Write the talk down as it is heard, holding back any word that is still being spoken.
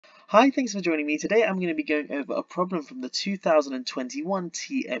Hi, thanks for joining me. Today I'm going to be going over a problem from the 2021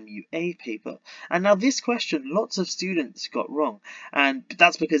 TMUA paper. And now this question, lots of students got wrong, and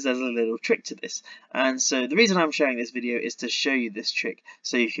that's because there's a little trick to this. And so the reason I'm sharing this video is to show you this trick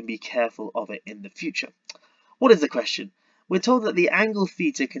so you can be careful of it in the future. What is the question? We're told that the angle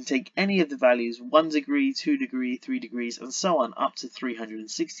theta can take any of the values 1 degree, 2 degree, 3 degrees, and so on up to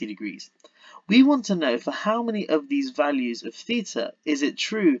 360 degrees. We want to know for how many of these values of theta is it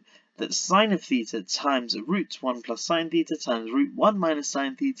true that sine of theta times root 1 plus sine theta times root 1 minus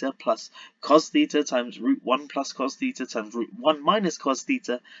sine theta plus cos theta times root 1 plus cos theta times root 1 minus cos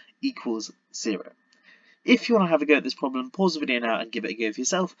theta equals 0. If you want to have a go at this problem, pause the video now and give it a go for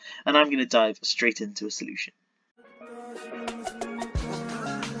yourself, and I'm going to dive straight into a solution.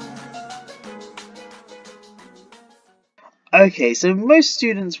 Okay, so most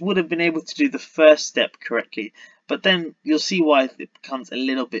students would have been able to do the first step correctly, but then you'll see why it becomes a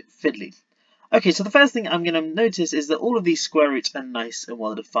little bit fiddly. Okay, so the first thing I'm going to notice is that all of these square roots are nice and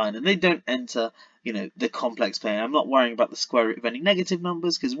well defined, and they don't enter, the complex plane. I'm not worrying about the square root of any negative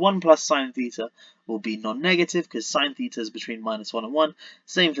numbers, because 1 plus sine theta will be non-negative, because sine theta is between minus 1 and 1.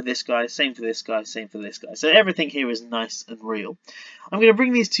 Same for this guy, same for this guy, same for this guy. So everything here is nice and real. I'm going to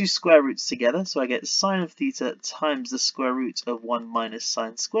bring these two square roots together, so I get sine of theta times the square root of 1 minus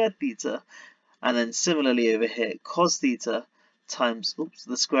sine squared theta, and then similarly over here, cos theta times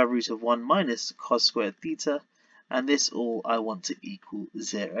the square root of 1 minus cos squared theta, and this all I want to equal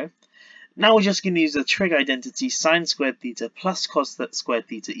 0. Now we're just going to use the trig identity sine squared theta plus cos squared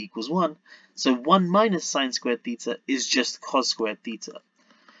theta equals 1. So 1 minus sine squared theta is just cos squared theta.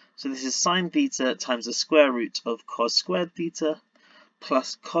 So this is sine theta times the square root of cos squared theta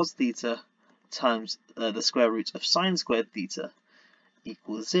plus cos theta times the square root of sine squared theta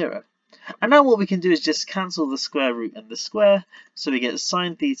equals 0. And now what we can do is just cancel the square root and the square, so we get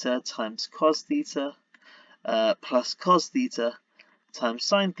sine theta times cos theta plus cos theta times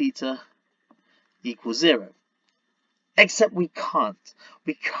sine theta equals 0. Except we can't.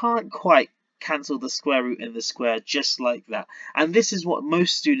 We can't quite cancel the square root and the square just like that. And this is what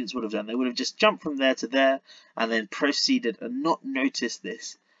most students would have done. They would have just jumped from there to there and then proceeded and not noticed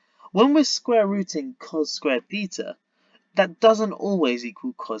this. When we're square rooting cos squared theta, that doesn't always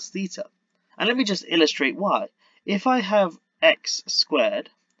equal cos theta. And let me just illustrate why. If I have x squared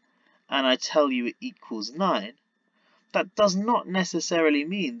and I tell you it equals 9, that does not necessarily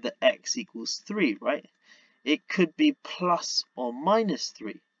mean that x equals 3, right? It could be plus or minus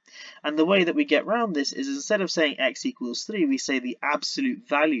 3. And the way that we get around this is instead of saying x equals 3, we say the absolute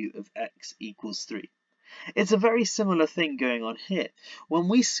value of x equals 3. It's a very similar thing going on here. When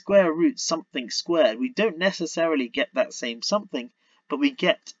we square root something squared, we don't necessarily get that same something, but we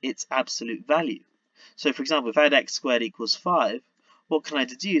get its absolute value. So for example, if I had x squared equals 5, what can I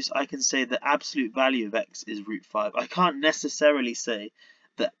deduce? I can say the absolute value of x is root 5. I can't necessarily say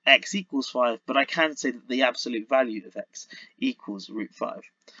that x equals 5, but I can say that the absolute value of x equals root 5.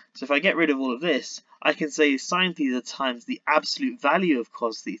 So if I get rid of all of this, I can say sine theta times the absolute value of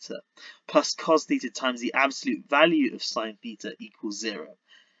cos theta plus cos theta times the absolute value of sine theta equals 0.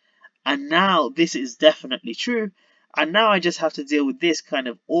 And now this is definitely true. And now I just have to deal with this kind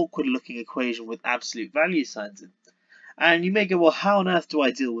of awkward looking equation with absolute value signs in. And you may go, well, how on earth do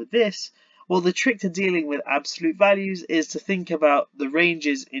I deal with this? Well, the trick to dealing with absolute values is to think about the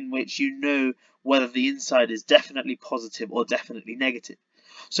ranges in which you know whether the inside is definitely positive or definitely negative.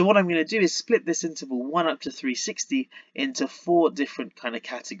 So what I'm going to do is split this interval 1 up to 360 into 4 different kind of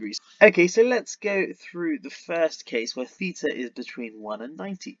categories. Okay, so let's go through the first case where theta is between 1 and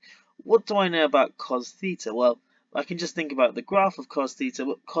 90. What do I know about cos theta? Well, I can just think about the graph of cos theta,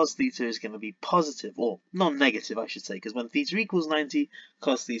 but cos theta is going to be positive, or non-negative I should say, because when theta equals 90,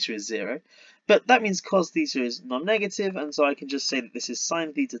 cos theta is 0. But that means cos theta is non-negative, and so I can just say that this is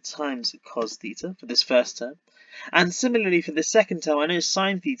sine theta times cos theta for this first term. And similarly for the second term, I know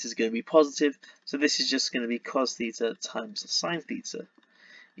sine theta is going to be positive, so this is just going to be cos theta times sine theta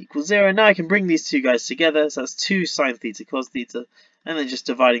equals 0. Now I can bring these two guys together, so that's 2 sine theta cos theta, and then just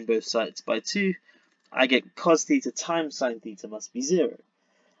dividing both sides by 2. I get cos theta times sine theta must be 0.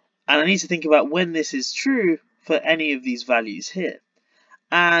 And I need to think about when this is true for any of these values here.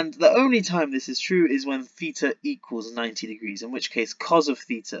 And the only time this is true is when theta equals 90 degrees, in which case cos of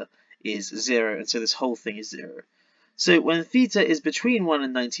theta is 0, and so this whole thing is 0. So when theta is between 1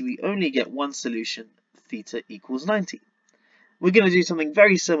 and 90, we only get one solution, theta equals 90. We're going to do something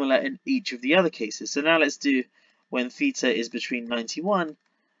very similar in each of the other cases. So now let's do when theta is between 91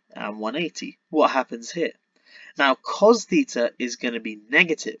 and 180. What happens here? Now cos theta is going to be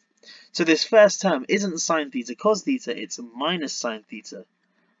negative. So this first term isn't sine theta cos theta, it's minus sine theta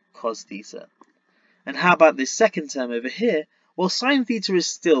cos theta. And how about this second term over here? Well, sine theta is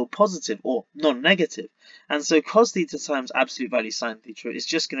still positive or non-negative, and so cos theta times absolute value sine theta is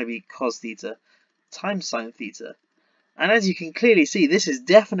just going to be cos theta times sine theta. And as you can clearly see, this is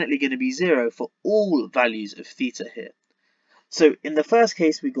definitely going to be 0 for all values of theta here. So in the first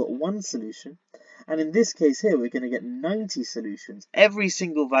case, we got one solution, and in this case here, we're going to get 90 solutions. Every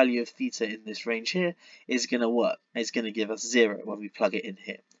single value of theta in this range here is going to work. It's going to give us 0 when we plug it in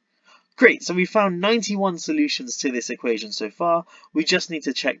here. Great, so we found 91 solutions to this equation so far. We just need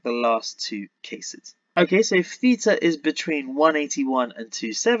to check the last two cases. Okay, so if theta is between 181 and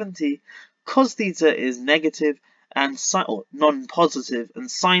 270, cos theta is negative and non-positive, and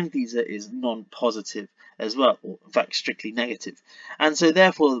sine theta is non-positive as well, or in fact strictly negative. And so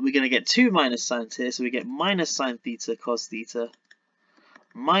therefore we're going to get two minus signs here, so we get minus sine theta cos theta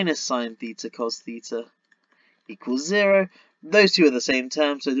minus sine theta cos theta equals 0. Those two are the same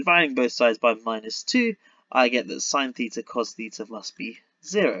term, so dividing both sides by minus 2, I get that sine theta cos theta must be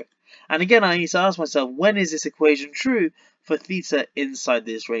 0. And again, I need to ask myself, when is this equation true for theta inside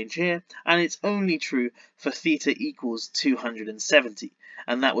this range here? And it's only true for theta equals 270.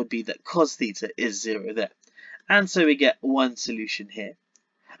 And that would be that cos theta is 0 there. And so we get one solution here.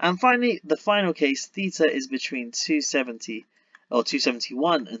 And finally, the final case, theta is between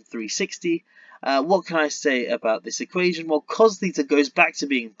 271 and 360. What can I say about this equation? Well, cos theta goes back to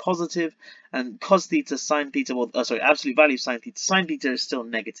being positive, and cos theta sine theta, absolute value of sine theta is still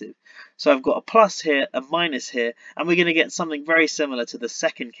negative. So I've got a plus here, a minus here, and we're going to get something very similar to the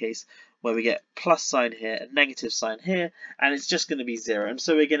second case, where we get plus sign here, a negative sign here, and it's just going to be 0. And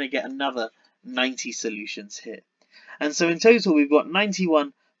so we're going to get another 90 solutions here. And so in total, we've got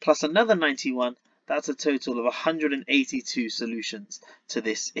 91 plus another 91. That's a total of 182 solutions to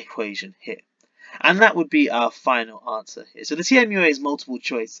this equation here. And that would be our final answer here. So the TMUA is multiple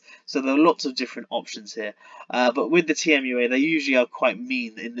choice, so there are lots of different options here. But with the TMUA, they usually are quite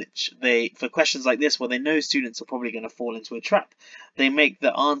mean in that for questions like this, where they know students are probably going to fall into a trap, they make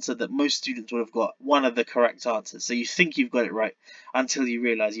the answer that most students would have got one of the correct answers. So you think you've got it right until you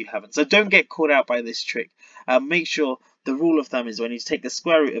realize you haven't. So don't get caught out by this trick. Make sure the rule of thumb is when you take the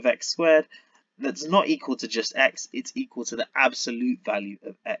square root of x squared, that's not equal to just x, it's equal to the absolute value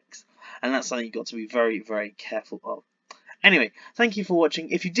of x. And that's something you've got to be very, very careful of. Anyway, thank you for watching.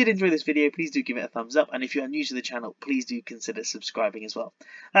 If you did enjoy this video, please do give it a thumbs up. And if you are new to the channel, please do consider subscribing as well.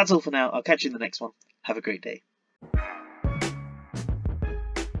 That's all for now. I'll catch you in the next one. Have a great day.